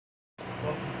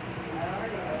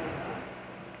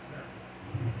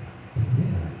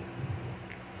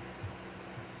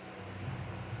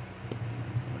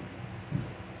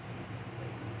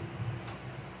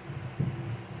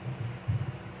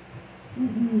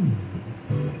I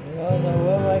don't know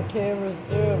what my camera's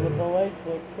doing, but the lights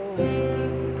look cool.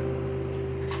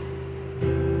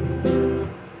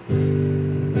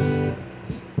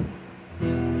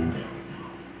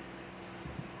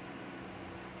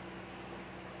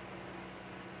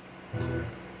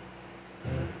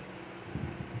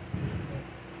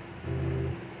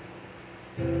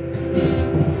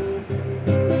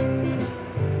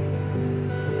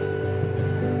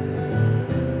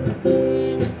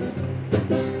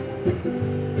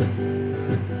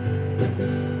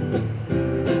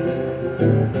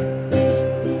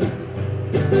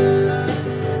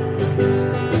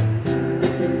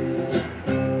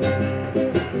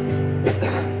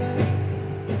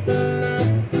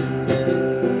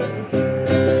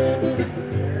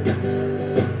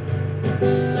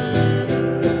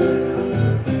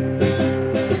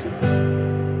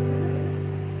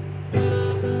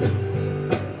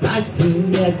 I've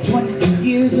seen that 22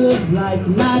 years of life,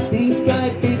 and I think I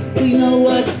basically know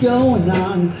what's going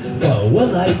on. So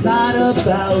what life's not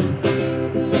about.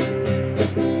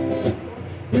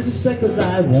 There's a cycle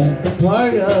I won't be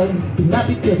part of, but not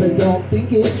because I don't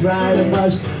think it's right. I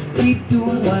must keep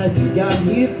doing what I think I'm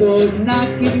here for,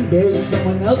 not getting buried in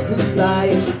someone else's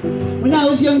life. When I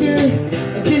was younger,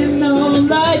 I didn't know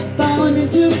life falling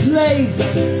into place,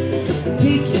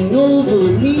 taking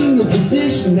over, being a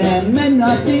position that meant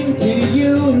nothing to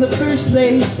you in the first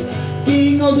place.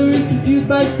 Getting older and confused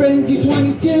by friends, you're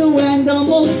 22 and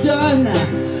almost done.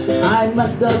 I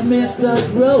must have missed the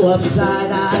grow-up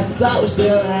side. I thought we're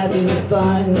still having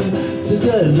fun. So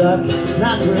good luck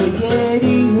not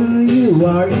forgetting who you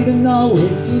are, even though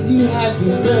it seems you have to.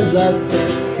 Good luck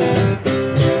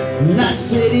not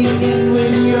sitting in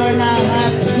when you're not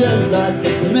happy. Good luck,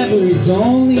 remember it's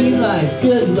only life.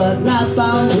 Good luck not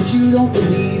following what you don't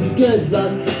believe. Good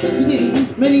luck, you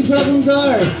think many problems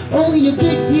are only a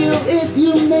big deal if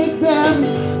you make them.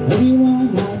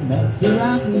 Everyone I met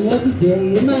surrounds me every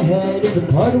day. In my head is a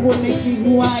part of what makes me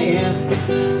who I am,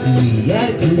 and the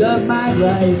attitude of my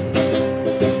life.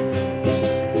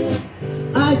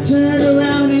 I turn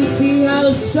around and see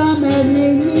how some have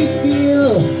made me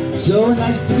feel. So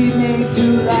nice to be made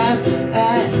to laugh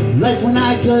at life when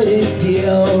I couldn't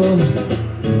deal.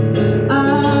 I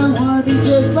wanna be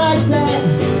just like that.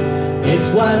 It's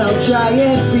what I'll try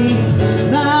and be.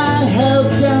 Not held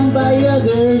down by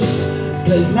others,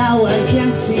 cause now I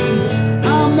can't see.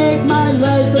 I'll make my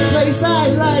life a place I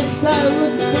like. Start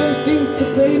looking for things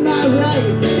to claim my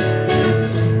right.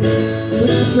 Put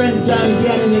the friends I'm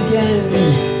again and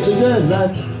again. So good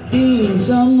luck being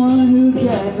someone who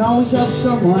can always help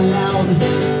someone out.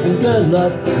 And good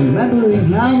luck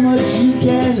remembering how much you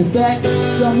can affect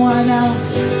someone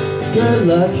else. Good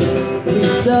luck being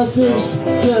selfish.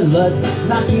 Good luck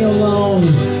not being alone.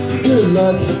 Good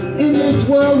luck in this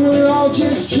world we're all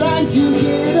just trying to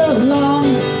get along.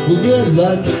 Well, good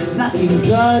luck not getting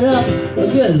caught up.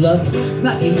 Good luck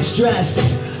not getting stressed.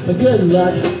 Good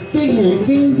luck figuring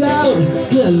things out.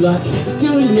 Good luck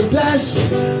doing your best.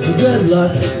 Good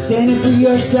luck standing for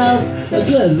yourself.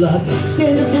 Good luck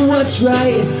standing for what's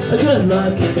right. Good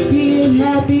luck being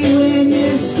happy when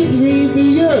you're sitting through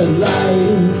your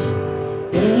life.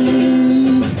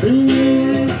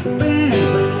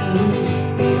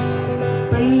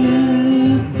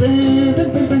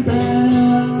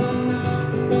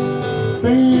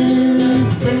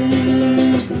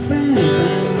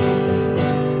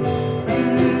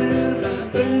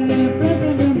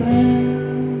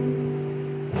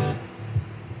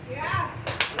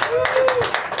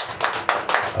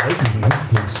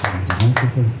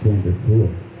 Things are cool.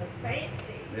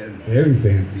 Yeah, very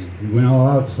fancy. You went all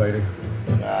out, Spider.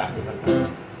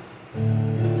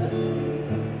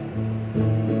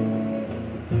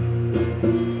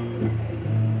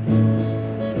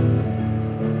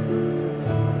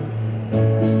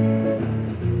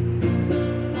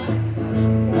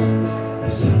 I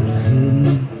see the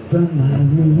city from my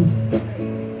roof,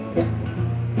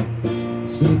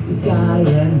 sweep the sky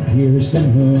and pierce the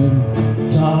moon,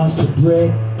 toss a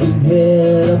brick and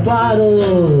hit a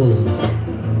bottle.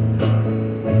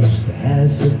 I used to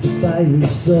have such a fiery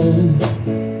soul,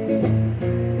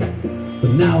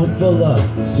 but now it's full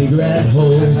of cigarette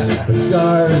holes. But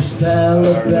scars tell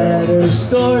a better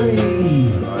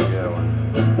story.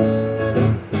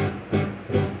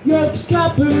 You're just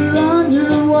copper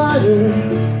underwater.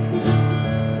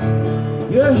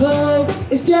 Your hope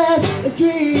is just a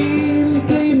dream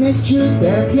till you mix truth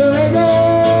and purity.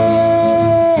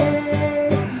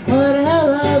 What a hell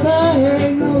of a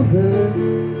hangover.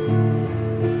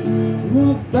 You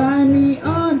won't find me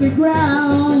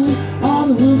underground. On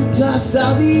the rooftops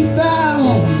I'll be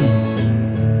found.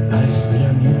 I spit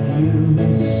on your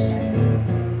fuse.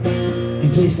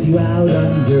 twist you out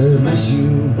under my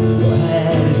shoe. Go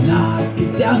ahead and knock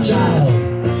it down, child.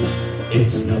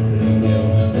 It's nothing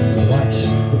new. Watch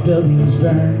the buildings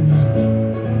burn.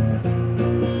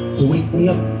 So wake me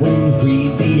up when you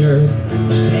freed the earth.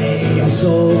 You say I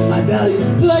sold my values,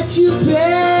 but you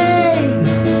paid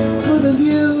for the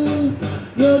view.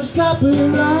 You're just copper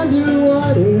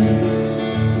underwater.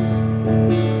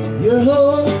 Your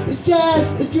hope is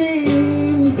just a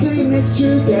dream until you mix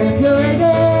truth and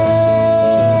purity.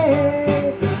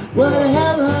 What a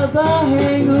hell of a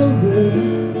hangover.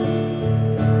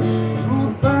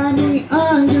 Won't find me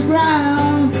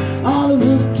underground. On the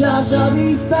rooftops I'll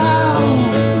be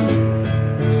found.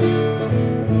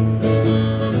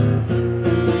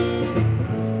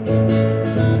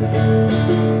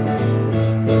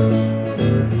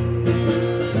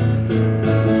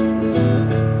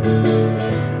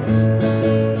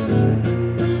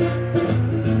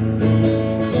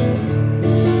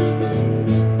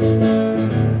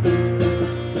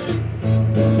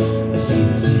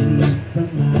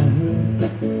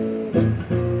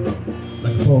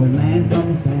 Man from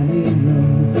a family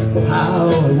room. Oh, how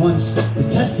I once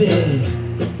detested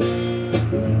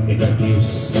its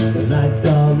abuse. The lights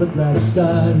all look like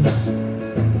stars.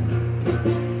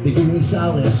 They give me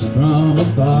solace from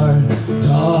afar.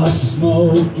 Toss the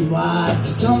smoke and watch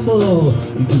it tumble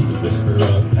into the whisper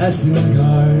of passing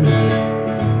cars.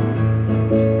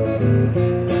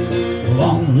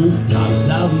 Along the rooftops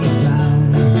I'll be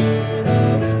found.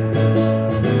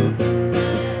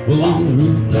 Along the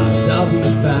rooftops I'll be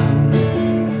found.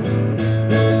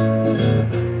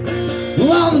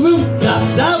 Along the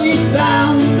rooftops I'll be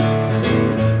found.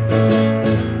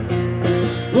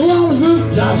 Along the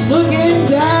rooftops looking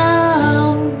down.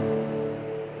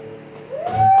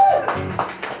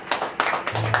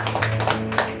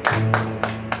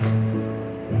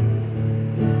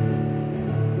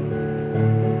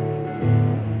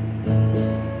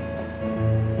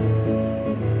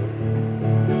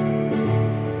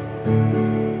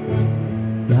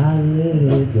 My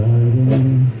little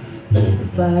garden, pull the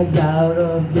flags out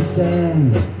of the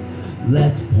sand.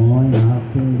 Let's point our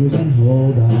fingers and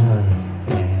hold our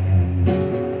hands.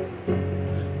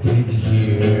 Did you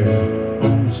hear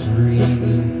on the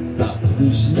stream about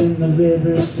pollution in the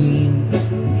river scene? We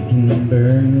can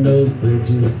burn those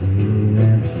bridges clean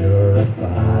and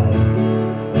purify.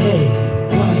 Hey,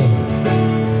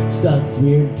 quiet, stuff's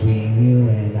weird between you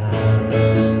and I.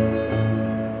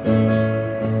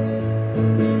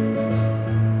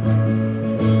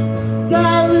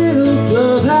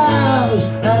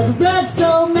 I've read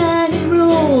so many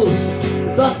rules.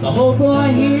 Thought the whole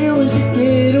point here was to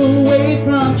get away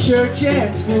from church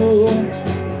and school.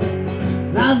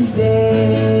 Now these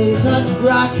days, hot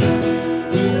rock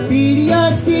to beat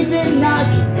your secret knock,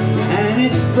 and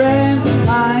it's friends and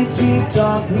pints we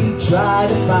talk. We try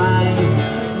to find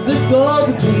the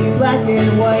gold between black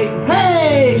and white.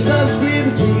 Hey, stuff's real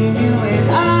between you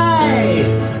and I.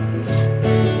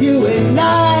 You and I.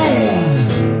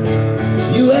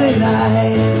 You and I.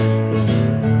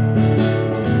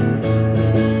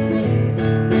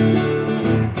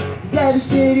 Every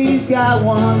city's got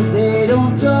one that they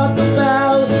don't talk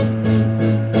about.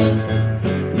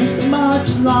 Used to march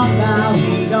along, now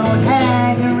he don't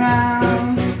hang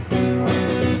around.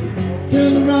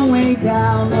 Turned the wrong way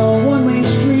down the one-way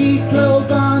street, drove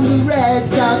on the red,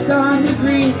 stopped on the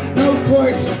green. No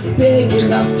courts big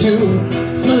enough to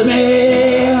smother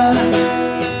me.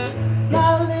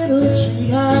 Got a little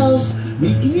treehouse,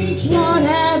 we can each one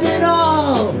have it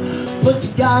all. But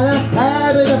you got a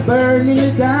habit of burning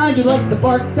it down. You like the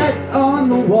bark that's on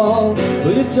the wall.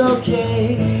 But it's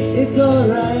okay, it's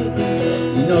alright.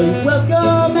 You know you're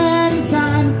welcome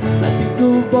anytime. I think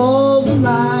of all the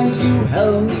lines you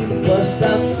held me to bust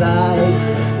outside.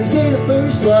 They say the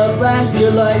first love lasts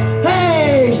your life.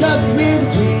 Hey, stuff's weird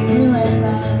between you and I.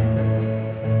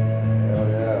 Hell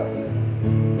yeah.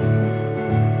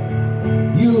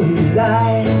 You and I.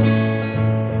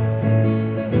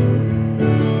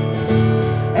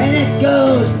 And it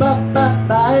goes ba ba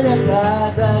ba da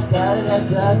da da da da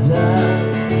da da.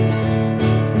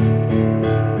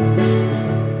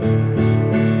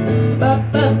 Ba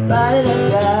ba ba da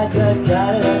da da da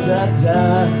da da da.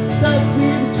 Stuff's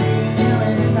weird between you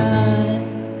and I.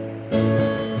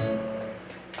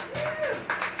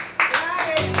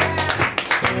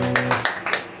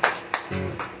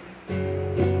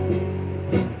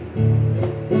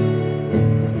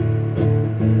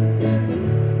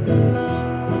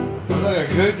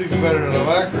 Acoustic's better than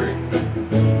electric.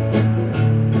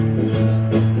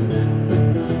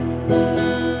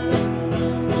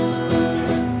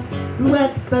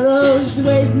 Wet fellows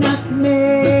waiting up for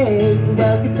me.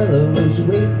 rugged fellows who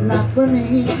waste not for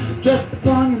me. Dressed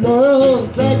upon your laurels,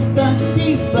 glad you found your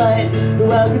peace, but the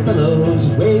rugged fellows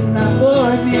who waste not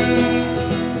for me.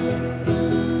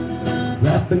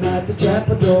 Rapping at the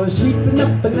chapel door, sweeping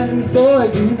up an enemy's door.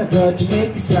 Do not touch or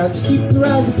make a sound, just keep your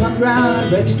eyes upon the ground. I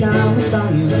read your countless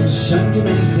volumes, shunned your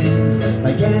many sins.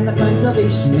 Why can't I find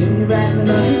salvation in your rattling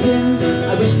mountains?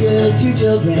 I wish good to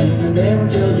children, and there were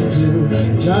children too,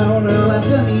 which I don't know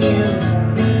after me.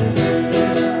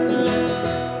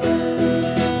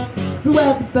 For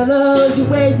welcome fellows who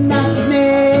wait not for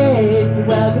me, for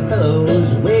welcome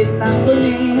fellows who wait not for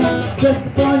me. Dressed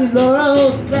upon your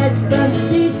laurels, glad you found your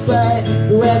peace, but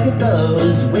the welcome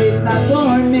fellows wait not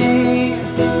for me.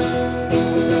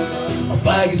 Our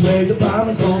flags wave the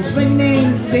bombers, bones, swing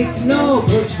names, face to know,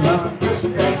 pushing up,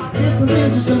 pushing back, little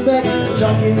things are some back. We're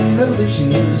talking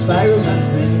revolution in the spirals and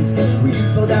spins, where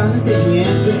you fall down and dizzy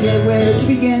and forget where to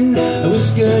begin. I wish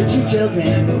good to children,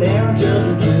 and there are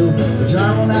children too, but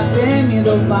charm will not fail you,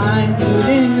 they'll find suit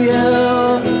in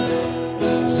you,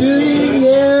 suit in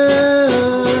you.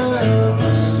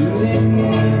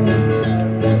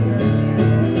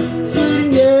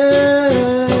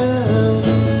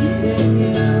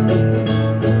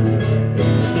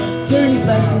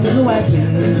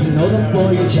 Weapons and hold them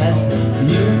for your chest.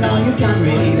 You and all your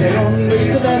comrades, I only wish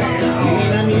the best. You may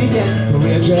not meet again, for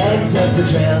we are dragging separate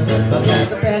trails. But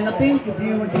cast a fan, I'll think of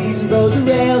you when season goes to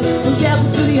rails. From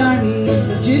chapels to the armies,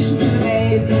 magician to the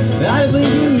maid, but I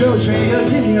blazing your trail,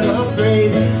 give you an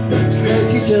upgrade. It's good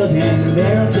to your children, and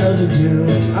their own children too.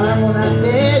 Which arm will not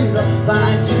fit, they'll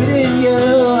find suit in you.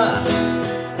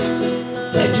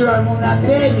 That your arm will not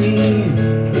fit me.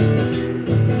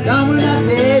 Your arm will not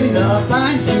fit me, I'll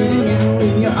find suit in you.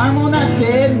 And your arm will not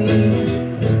fit me.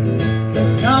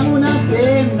 Your arm will not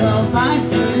fit me, I'll find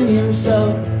suit in you.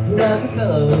 So, welcome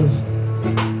fellows,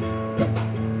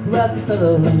 welcome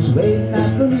fellows, ways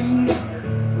not for me.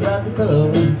 Welcome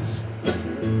fellows,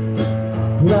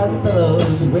 welcome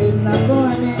fellows, ways not for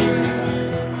me.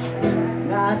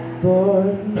 Not for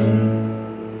me.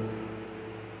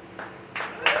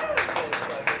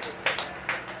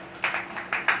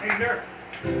 Hey, Nirp.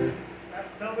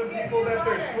 Tell the people that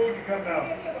there's food to come down.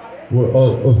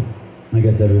 Well, I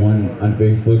guess everyone on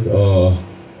Facebook, or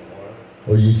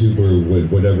YouTube, or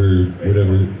whatever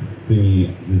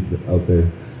thingy is out there.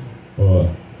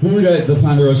 Food at the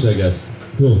Ponderosa, I guess.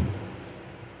 Cool.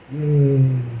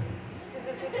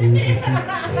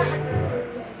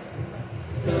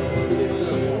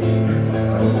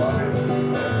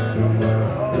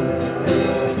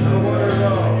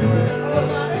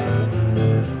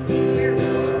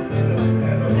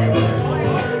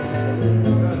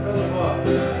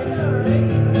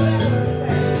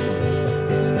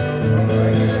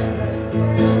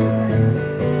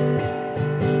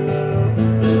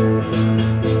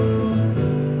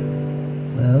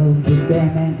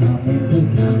 Batman coming, we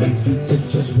coming, streets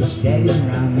such as we're skating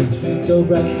around, the streets so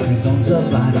bright, these homes so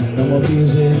fine, no more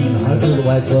fears in the heart of the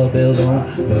white 12 bills on.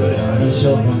 Put on a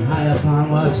show from high upon,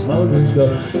 watch motors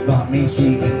go, about Main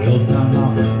Street and Old Town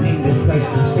Hall, name this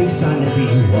priceless face on every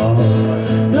wall.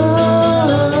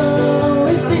 No,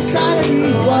 it's face on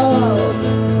every wall.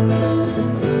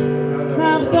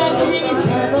 Now the factories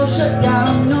have all shut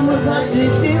down, no more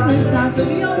postage in this town, so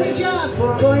the only job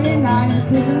for a boy and I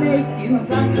is to make in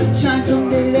time to shine.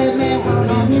 Someday that man will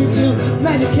come here too.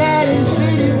 Magic cat and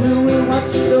spinning blue and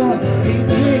watch the storm paint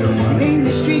the brick, name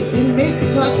the streets and make the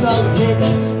clocks all tick.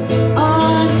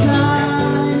 On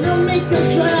time, don't make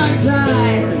us run on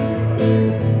time.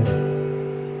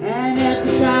 And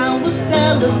every time we'll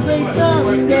celebrate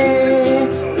someday,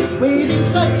 waving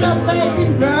spikes up bags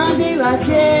and brown daylight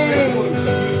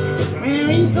lattes,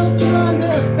 wearing culture on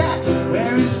their backs,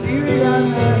 wearing spirit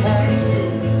on their hats.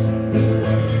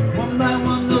 One by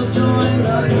one they'll join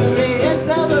the parade and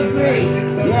celebrate.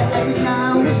 Yeah, every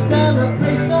town will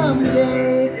celebrate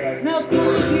someday. Now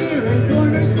corners here and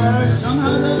corners there,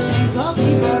 somehow the same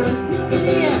coffee bar.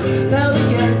 Yeah, that'll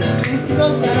again. Thanks to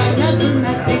folks that I never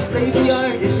met, they slave the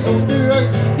artists, sold their art,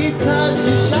 guitars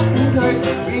and shopping carts,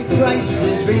 raised the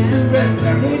prices, raised the rents.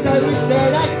 Days I wish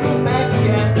that I'd go back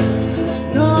again.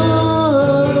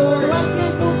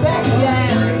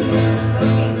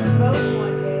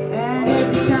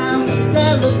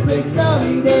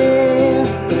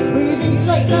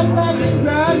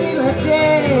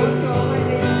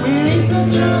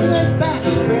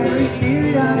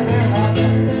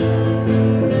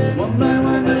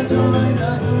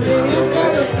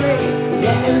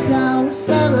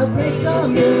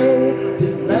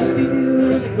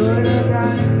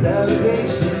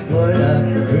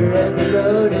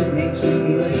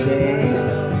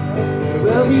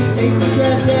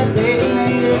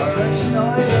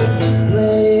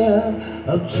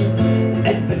 of truth,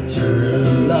 adventure,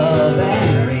 love,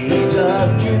 and rage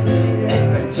of truth,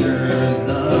 adventure,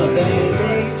 love, and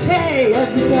rage. Hey,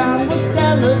 every town will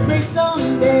celebrate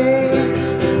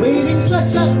someday, waving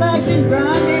sweatshop bags and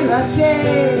grande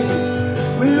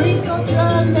lattes, wearing culture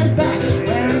on their backs,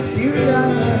 wearing spirit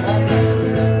on their hats.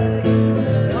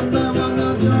 One by one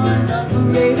they'll join the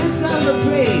parade and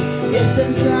celebrate. Yes,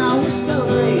 every town will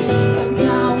celebrate, every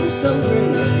town will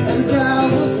celebrate, every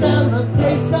town will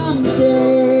celebrate someday.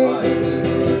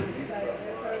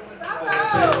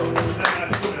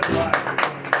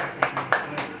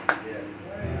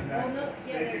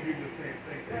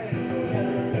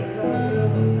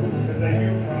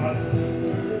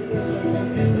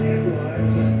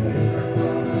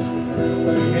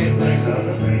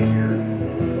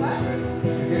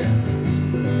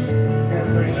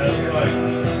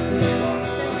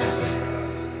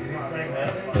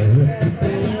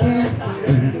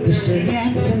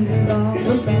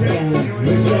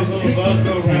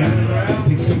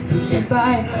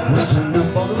 We'll turn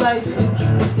up all the lights to keep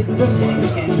the stick from the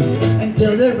skin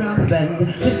until they're round the bend.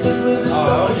 This is where the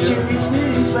soul should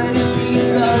experience when it's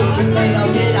being loved. And they all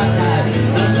get out live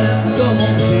and then we go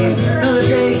home sing. Another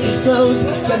place is closed,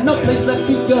 got no place left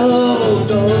to go.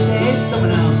 Go save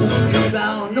someone else, no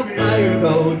bound, no fire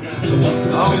code. So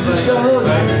welcome to the show,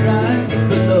 down the line, get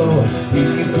below. We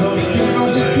can go,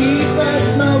 just keep the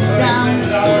smoke down. So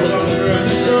welcome to the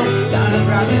show, down the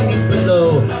ground and get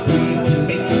below. We can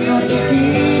make just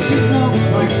keep the smoke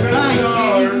from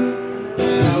rising.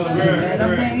 That I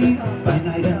made by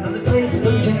night another place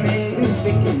for generators,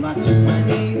 making lots of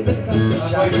money. The country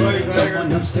shop,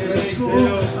 someone upstairs at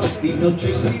school. Just be no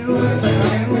tricks of you. It's like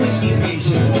my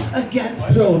wikipation against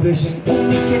prohibition.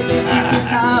 Only kids you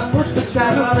cannot push the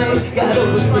time of place. Gotta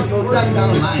whisper your down the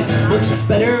line, which is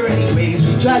better anyways.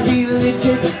 We try to be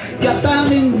legit, got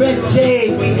bound in red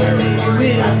tape. We had to do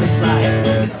it on the slide.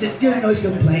 This is your noise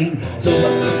complaint. So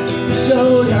welcome to the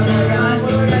show, down around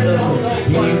below.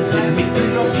 You can make the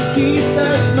road, just keep the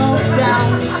smoke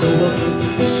down. So welcome to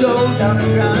the show, down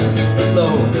around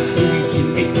below. You can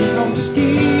make the road, just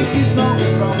keep the smoke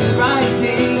from rising.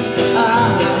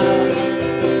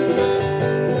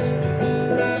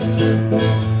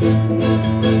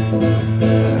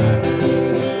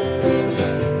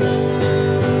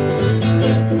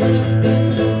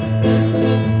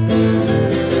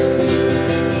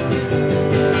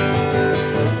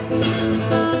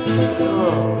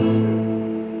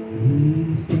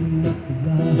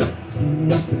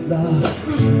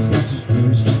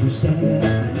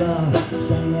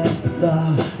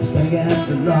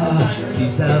 See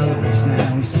celebration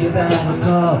and we see a battle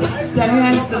call. Stand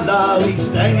against the law, we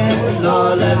stand against the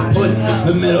law. Let's put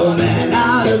the middleman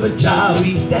out of a job.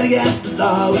 We stand against the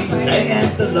law, we stand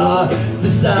against the law. It's a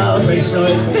celebration or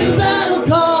it's a battle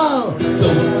call. So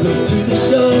welcome to the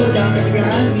show, down the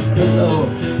ground, meet below.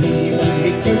 You can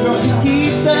make your own, just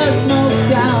keep the smoke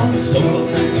down. So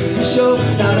welcome to the show,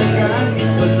 down the ground,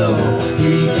 meet below.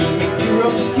 You can make your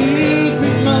own, just keep the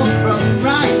smoke from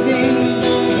rising.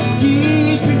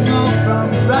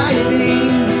 Rising,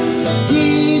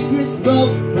 keep your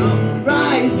smoke from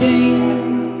rising.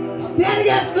 Stand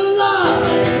against the law.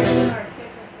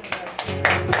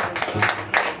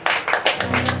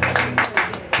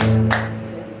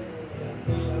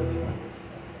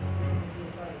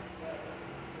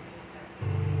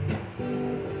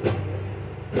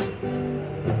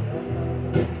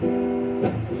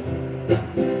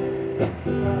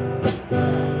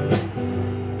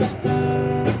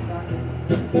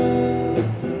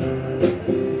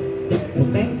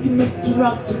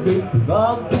 So great for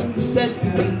all the things you said to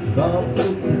me, for all the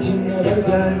good that you had ever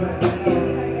done.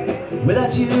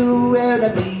 Without you, where'd I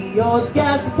be? All the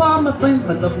gas upon my flames,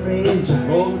 my love rage, and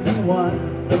more than one.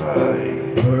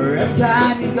 For every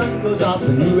time your gun goes off, a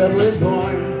new rebel is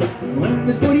born. When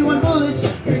there's 41 bullets,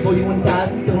 there's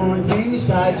 41,000 thorns in your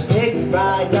side. So take a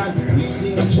ride down to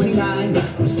precinct 29.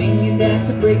 We'll sing and dance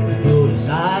and break the code of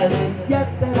silence.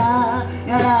 Ya-da-da,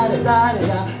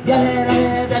 ya-da-da-da-da-da,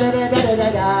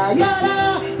 ya-da-da-da-da-da-da-da, ya-da.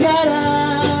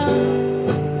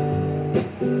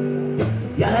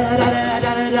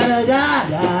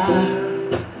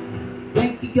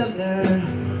 Thank you, Governor.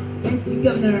 Thank you,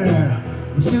 Governor.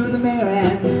 We'll sue the mayor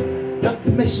and the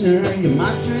commissioner. Your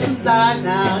monster is alive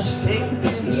now. She's taking to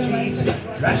the streets,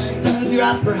 crashing through your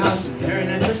opera house and tearing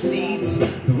at the seats.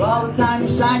 For all the time you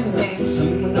sign your name,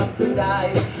 someone up there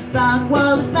dies. Found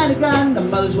while the night gun, the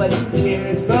mother's wiping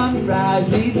tears from your eyes.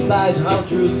 We despise all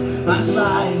truths, honest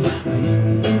lies. You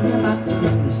can see the monster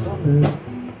in the slumber.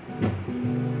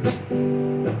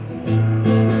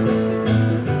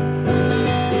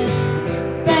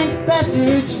 Thanks,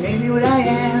 bastards, you made me what I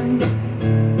am.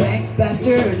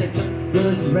 bastards, I took the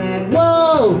goods and ran.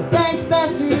 Whoa, thanks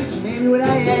bastards, you made me what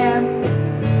I am.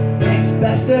 Thanks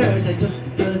bastards, I took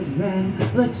the goods and ran.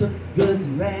 Well, I took the goods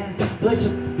and ran. Well, I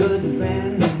took the goods and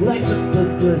ran. Well, I took the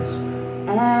goods and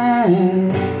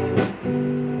ran.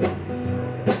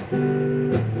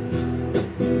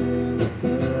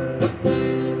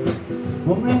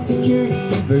 Homeland security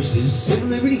versus civil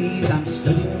liberties. I'm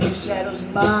studying the shadows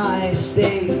of my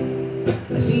state.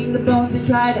 I seen the bones they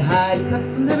tried to hide, cut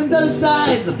the living to the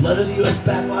side, the blood of the U.S.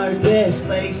 backwater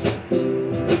displaced. The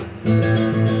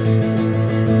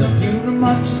funeral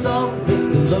marches all the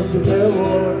victims of the real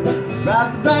war.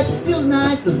 Rob the rights, steal the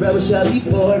nights, the rebels shall be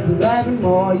poured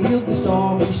forevermore. Yield the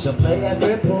storm, we shall play as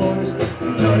reporters.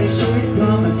 Enjoy is sure to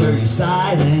come after your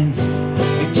silence.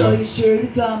 Enjoy is sure to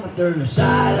come after your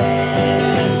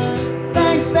silence.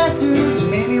 Thanks bastards, you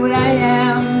made me what I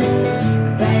am.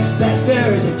 Thanks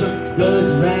bastards, I took the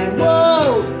goods and ran.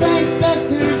 Whoa, thanks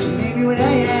bastards, you made me what I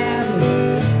am.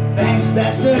 Thanks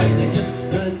bastards, I took the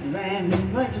goods and ran.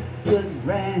 I took the goods and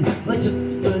ran. I took the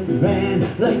goods and ran. I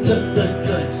took the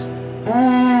goods and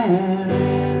ran.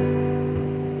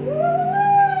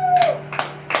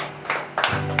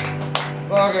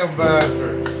 Fucking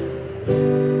bastards.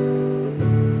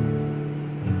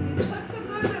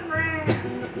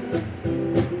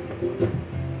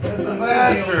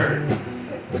 Bastard.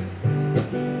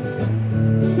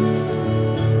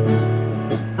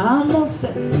 I'm all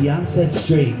set, see, I'm set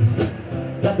straight.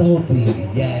 Got the whole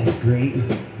thing, yeah, it's great.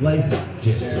 Life's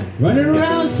just running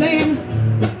around saying,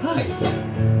 hi.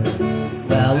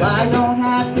 Well, I don't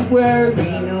have to worry,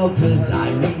 no, cause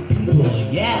I read people,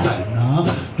 yeah, no.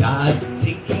 God's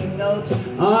taking notes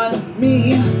on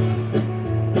me.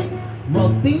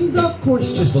 Well, things, of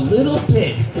course, just a little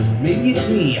bit. Maybe it's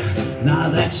me. Nah,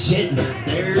 that shit.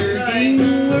 They're getting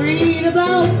worried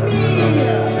about me.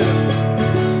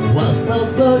 Well,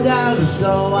 slow down,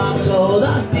 so I'm told.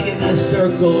 I'm digging a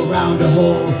circle around a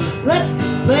hole. Let's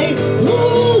play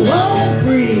Who Won't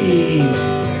Breathe.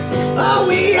 Oh,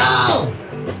 we all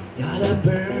gotta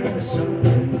burn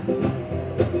something.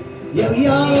 Yeah, we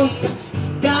all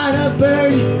gotta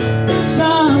burn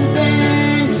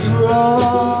something.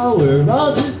 So we're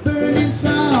all just burning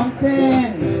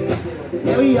something.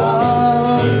 Yeah, we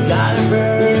all gotta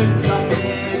burn something.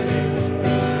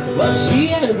 Well, she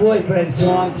had a boyfriend,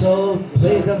 so I'm told.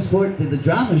 Played dumb sport, did the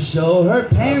drama show. Her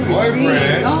parents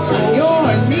read on your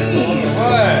knee.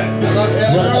 What? I love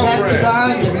that Well, kept the girlfriend.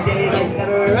 bond every day like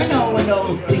never. I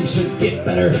know things should get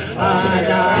better.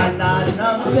 Not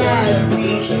another bad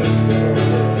week.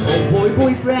 Oh,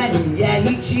 boyfriend, yeah,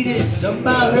 he cheated. Something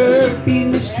about her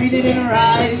being mistreated in her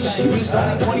eyes. She was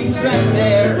only 20%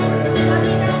 there.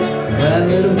 Well,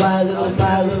 little by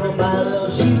little,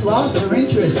 she lost her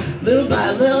interest. Little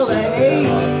by little, at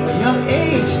young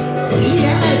age, she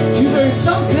had to burn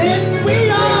something. We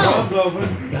all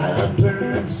gotta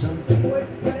burn something.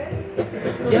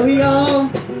 Yeah, we all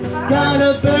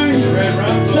gotta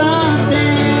burn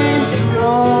something. So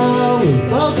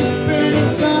we're all just burning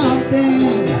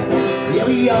something. Yeah,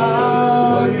 we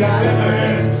all gotta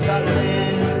burn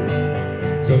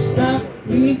something. So stop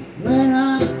me when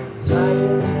I'm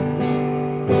tired.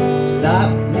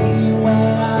 Stop me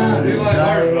when I'm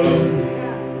tired.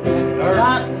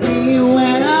 Stop me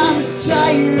when I'm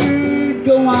tired.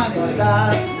 Go on and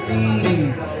stop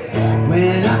me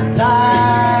when I'm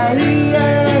tired. He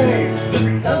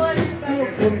told this girl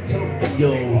from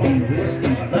Tokyo he wished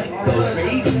he liked the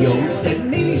radio. He said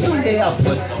maybe someday I'll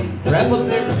put some crap up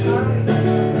there too.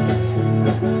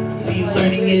 See,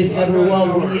 learning is never what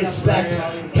we expect.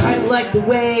 Kinda like the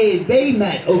way they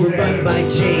met, overrun by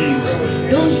change.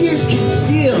 Those years can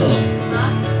steal.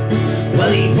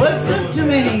 Well, he puts up too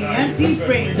many empty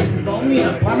frames in his only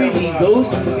apartment. He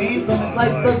goes insane from his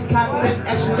life of confidence,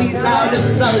 actually down to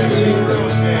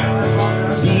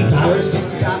solitude. See, power's too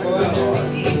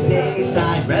complicated these days.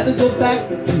 I'd rather go back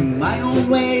to my own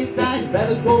ways. I'd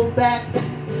rather go back to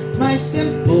my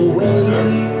simple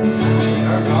ways.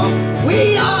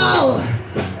 We all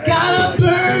gotta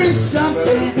burn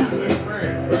something.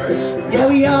 Yeah,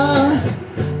 we all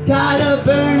gotta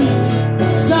burn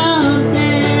something.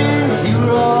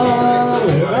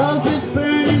 We're all just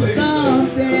burning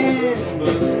something.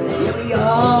 Yeah, we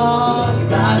all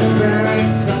gotta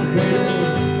burn something.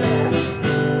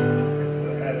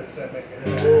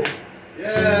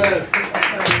 Yes.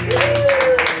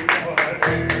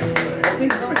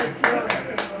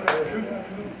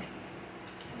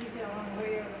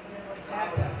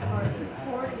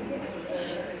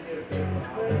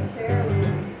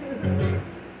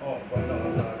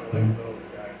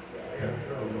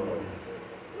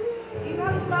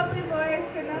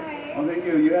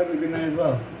 You have a good night as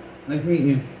well. Nice meeting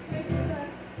you.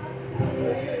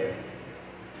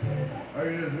 Are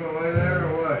you just gonna lay there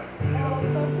or what? Oh,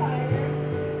 I'm so tired.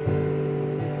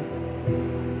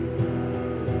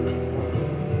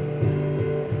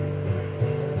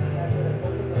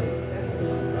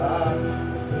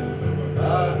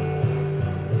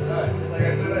 Like I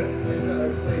said, I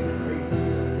played great.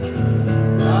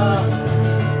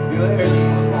 See you later.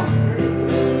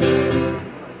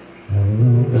 Hello,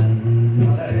 my name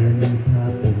is Jerry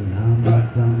Poppin. I'm a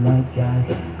dumb white guy.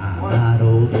 I'm not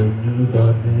old or new,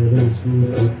 but middle school,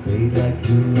 6th grade, like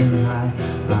junior high.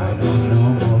 I don't know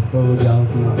more for y'all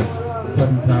who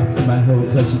fucking props to my whole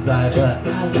cushy fly, but I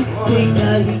think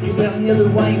he cause I'm the other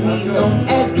white meat known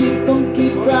as Kid Funky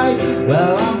Fried.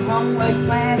 Well, I'm hung like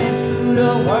planet Pluto,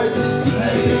 hard to see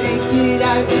with the naked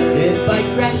eye. If I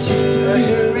crash into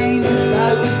Uranus, I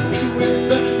would see where the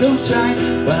sun don't shine.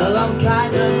 Well, I'm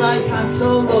kinda like Han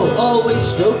Solo, always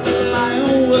stroking my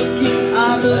own Wookiee.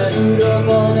 I'm the fruit of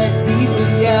all that's evil,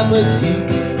 yeah, but you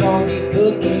can call me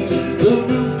Cookie. The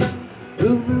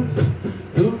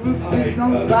roof is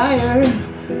on fire.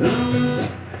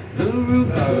 The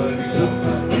roof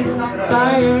is on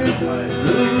fire.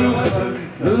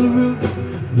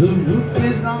 The roof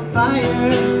is on fire.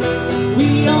 We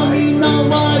don't need no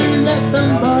water, let the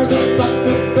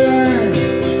motherfucker burn.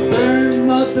 Burn,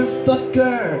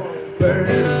 motherfucker.